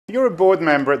You're a board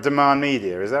member at Demand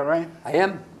Media, is that right? I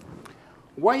am.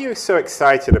 Why are you so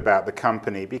excited about the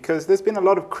company? Because there's been a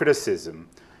lot of criticism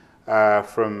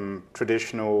from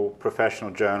traditional professional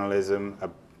journalism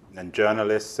and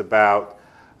journalists about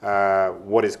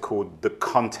what is called the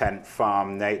content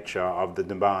farm nature of the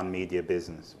Demand Media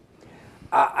business.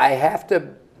 I have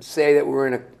to say that we're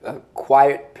in a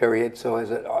quiet period. So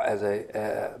as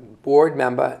a board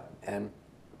member, and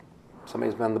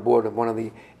somebody's been on the board of one of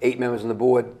the 8 members on the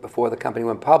board before the company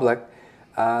went public,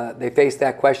 they faced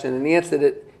that question and he answered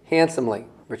it handsomely.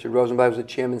 Richard Rosenblatt was the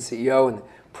chairman, CEO, and the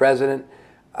president.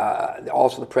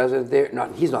 Also the president there.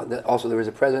 He's not. Also there was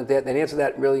a president there. They answered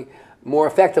that really more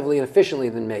effectively and efficiently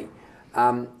than me.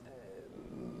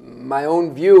 My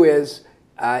own view is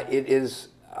it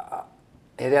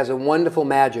has a wonderful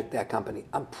magic, that company.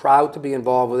 I'm proud to be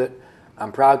involved with it.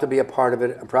 I'm proud to be a part of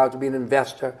it. I'm proud to be an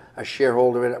investor, a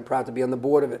shareholder in it. I'm proud to be on the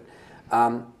board of it.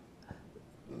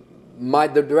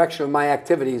 The direction of my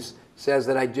activities says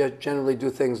that I generally do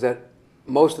things that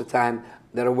most of the time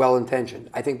that are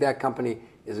well-intentioned. I think that company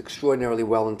is extraordinarily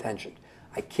well-intentioned.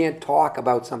 I can't talk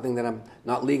about something that I'm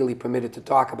not legally permitted to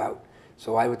talk about.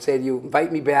 So I would say to you,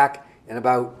 invite me back in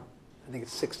about, I think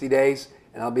it's 60 days,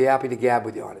 and I'll be happy to gab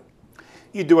with you on it.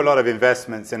 You do a lot of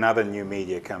investments in other new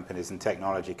media companies and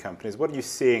technology companies. What are you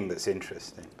seeing that's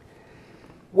interesting?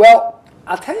 Well,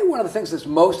 I'll tell you one of the things that's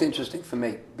most interesting for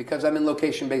me, because I'm in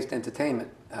location-based entertainment.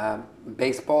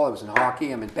 Baseball, I was in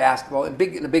hockey, I'm in basketball, in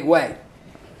a big way.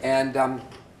 And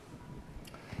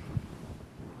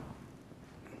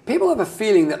people have a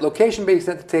feeling that location-based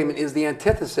entertainment is the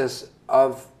antithesis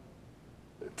of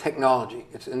technology.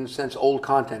 It's, in a sense, old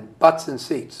content, butts and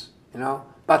seats, you know?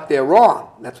 But they're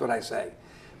wrong, that's what I say.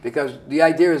 Because the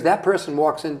idea is that person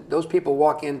walks in, those people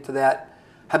walk into that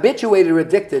habituated or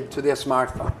addicted to their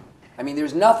smartphone. I mean,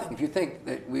 there's nothing, if you think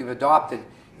that we've adopted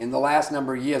in the last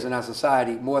number of years in our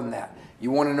society, more than that. You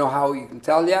want to know how you can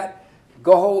tell that?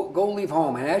 Go leave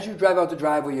home, and as you drive out the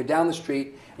driveway, you're down the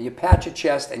street, and you pat your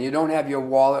chest, and you don't have your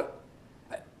wallet.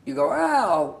 You go,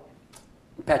 I'll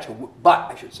pat your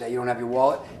butt, I should say. You don't have your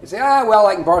wallet. You say, well,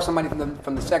 I can borrow some money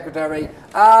from the secretary.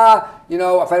 You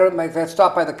know, if I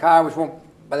stop by the car, which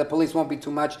by the police won't be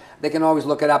too much, they can always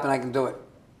look it up, and I can do it.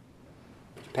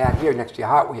 But you pat here next to your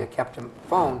heart where you kept your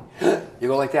phone. You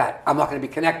go like that. I'm not going to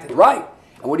be connected, right?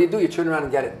 And what do? You turn around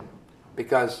and get it,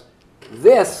 because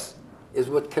this is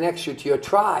what connects you to your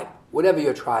tribe, whatever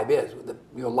your tribe is.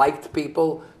 Your liked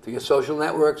people, through your social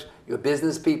networks, your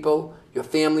business people, your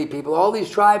family people. All these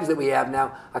tribes that we have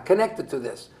now are connected to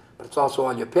this. But it's also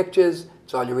all your pictures,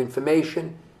 it's all your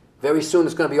information. Very soon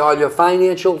it's going to be all your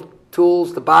financial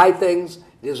tools to buy things.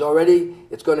 It is already.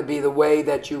 It's going to be the way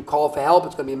that you call for help.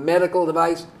 It's going to be a medical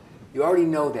device. You already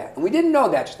know that. And we didn't know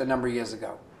that just a number of years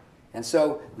ago. And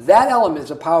so that element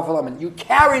is a powerful element. You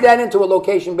carry that into a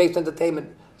location-based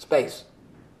entertainment space.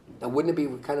 Now, wouldn't it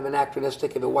be kind of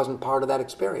anachronistic if it wasn't part of that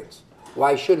experience?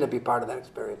 Why shouldn't it be part of that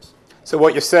experience? So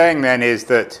what you're saying then is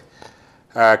that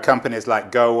companies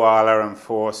like GoWalla and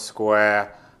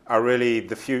Foursquare are really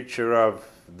the future of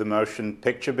the motion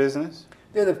picture business?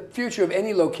 They're the future of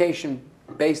any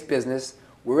location-based business.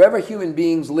 Wherever human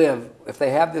beings live, if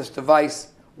they have this device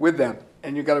with them,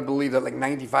 and you've got to believe that like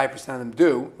 95% of them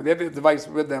do, if they have the device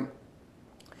with them,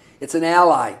 it's an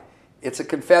ally. It's a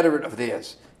confederate of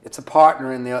theirs. It's a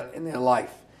partner in their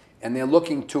life. And they're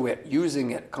looking to it,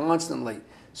 using it constantly.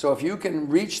 So if you can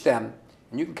reach them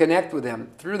and you can connect with them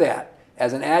through that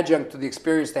as an adjunct to the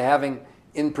experience they're having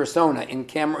in persona, in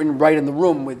camera, right in the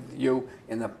room with you,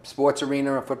 in the sports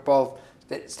arena or football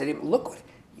stadium. Look,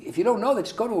 if you don't know that,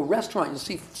 just go to a restaurant. You'll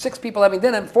see 6 people having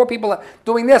dinner and 4 people are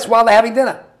doing this while they're having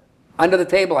dinner under the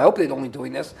table. I hope they're only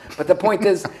doing this. But the point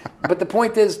is,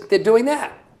 they're doing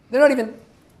that. They're not even.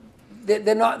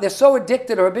 They're so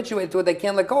addicted or habituated to it they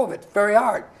can't let go of it. It's very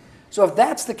hard. So if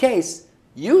that's the case,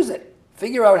 use it.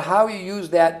 Figure out how you use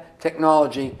that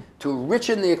technology to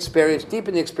richen the experience,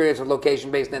 deepen the experience of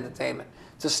location-based entertainment.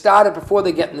 To start it before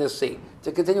they get in their seat.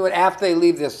 To continue it after they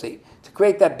leave their seat. To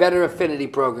create that better affinity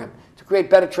program. To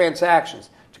create better transactions.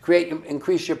 To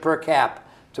increase your per cap.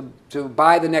 To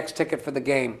buy the next ticket for the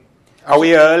game. Are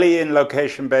we early in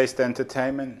location-based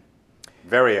entertainment?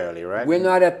 Very early, right? We're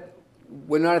not at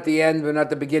the end, we're not at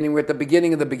the beginning, we're at the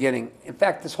beginning of the beginning. In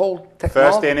fact, this whole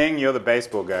technology... First inning, you're the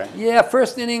baseball guy. Yeah,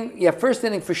 first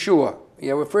inning for sure.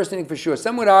 Yeah, we're first inning for sure.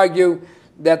 Some would argue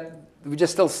that we're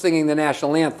just still singing the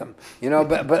national anthem, you know,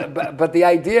 but the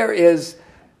idea is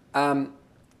that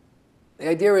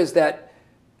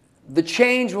the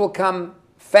change will come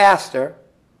faster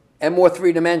and more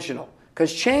three-dimensional,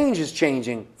 because change is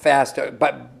changing faster,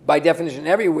 but by definition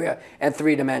everywhere, and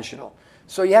three-dimensional.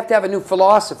 So you have to have a new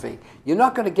philosophy. You're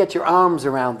not going to get your arms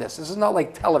around this. This is not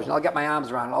like television. I'll get my arms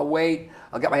around it. I'll wait.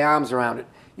 I'll get my arms around it.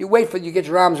 You wait for you get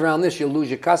your arms around this, you'll lose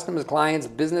your customers, clients,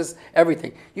 business,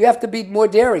 everything. You have to be more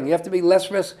daring. You have to be less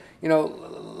risk,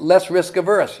 less risk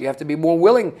averse. You have to be more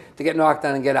willing to get knocked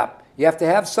down and get up. You have to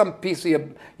have some piece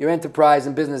of your enterprise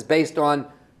and business based on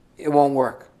it won't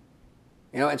work.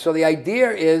 And so the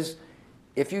idea is,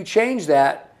 if you change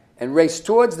that and race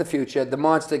towards the future, the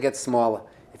monster gets smaller.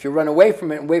 If you run away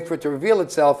from it and wait for it to reveal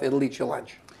itself, it'll eat your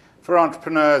lunch. For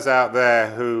entrepreneurs out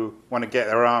there who want to get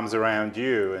their arms around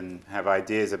you and have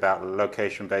ideas about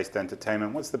location-based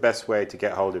entertainment, what's the best way to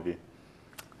get hold of you?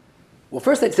 Well,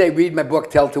 first I'd say read my book,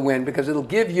 Tell to Win, because it'll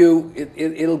give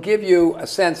you a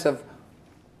sense of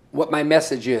what my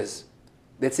message is.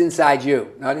 That's inside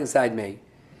you, not inside me.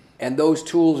 And those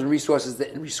tools and resources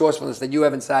and resourcefulness that you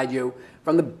have inside you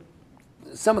from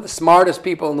some of the smartest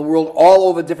people in the world, all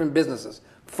over different businesses: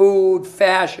 food,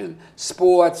 fashion,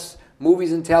 sports,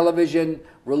 movies and television,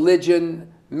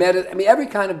 religion, every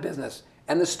kind of business.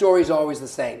 And the story's always the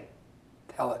same.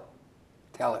 Tell it,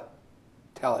 tell it,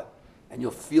 tell it. And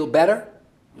you'll feel better,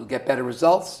 you'll get better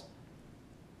results,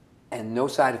 and no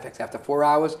side effects. After 4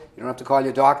 hours, you don't have to call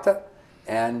your doctor,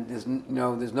 and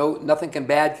nothing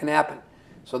bad can happen.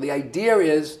 So the idea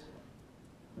is,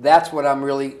 that's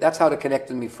how to connect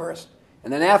with me first.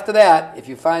 And then after that, if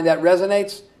you find that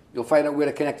resonates, you'll find out where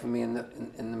to connect with me in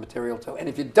the material too. And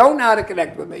if you don't know how to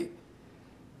connect with me,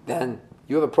 then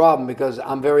you have a problem, because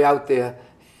I'm very out there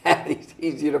and it's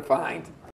easier to find.